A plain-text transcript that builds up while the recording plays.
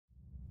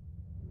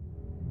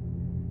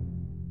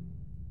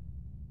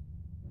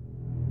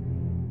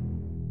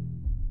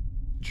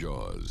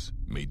Jaws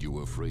made you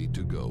afraid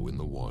to go in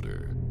the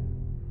water.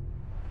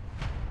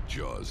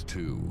 Jaws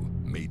 2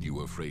 made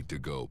you afraid to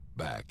go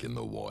back in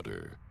the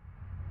water.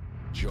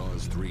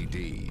 Jaws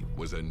 3D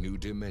was a new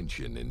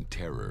dimension in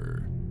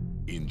terror.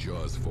 In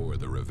Jaws 4: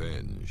 The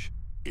Revenge,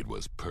 it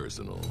was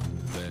personal.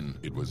 Then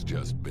it was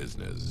just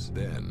business.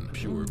 Then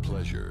pure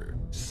pleasure.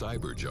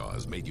 Cyber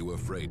Jaws made you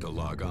afraid to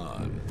log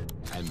on.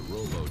 And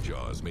Robo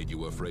Jaws made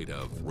you afraid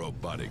of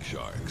robotic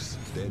sharks.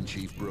 Then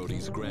Chief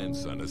Brody's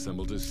grandson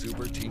assembled a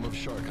super team of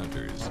shark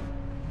hunters.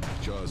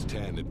 Jaws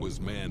 10, it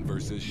was man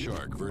versus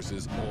shark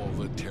versus all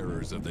the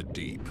terrors of the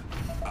deep.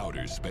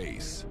 Outer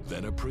space,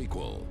 then a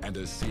prequel, and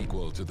a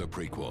sequel to the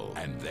prequel,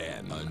 and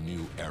then a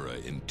new era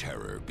in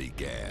terror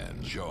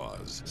began.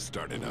 Jaws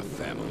started a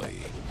family.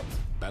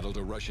 Battled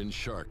a Russian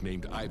shark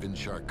named Ivan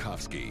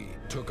Sharkovsky,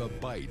 took a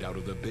bite out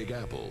of the Big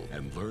Apple,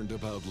 and learned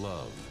about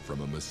love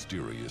from a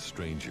mysterious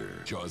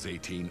stranger. Jaws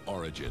 18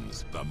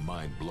 Origins, the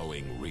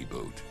mind-blowing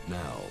reboot.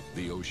 Now,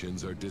 the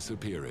oceans are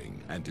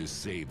disappearing, and to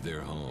save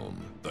their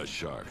home, the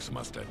sharks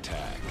must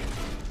attack.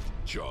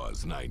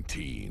 Jaws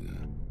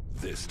 19.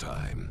 This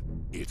time,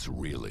 it's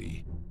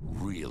really,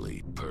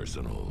 really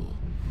personal.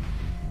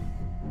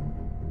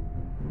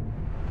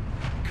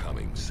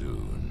 Coming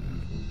soon.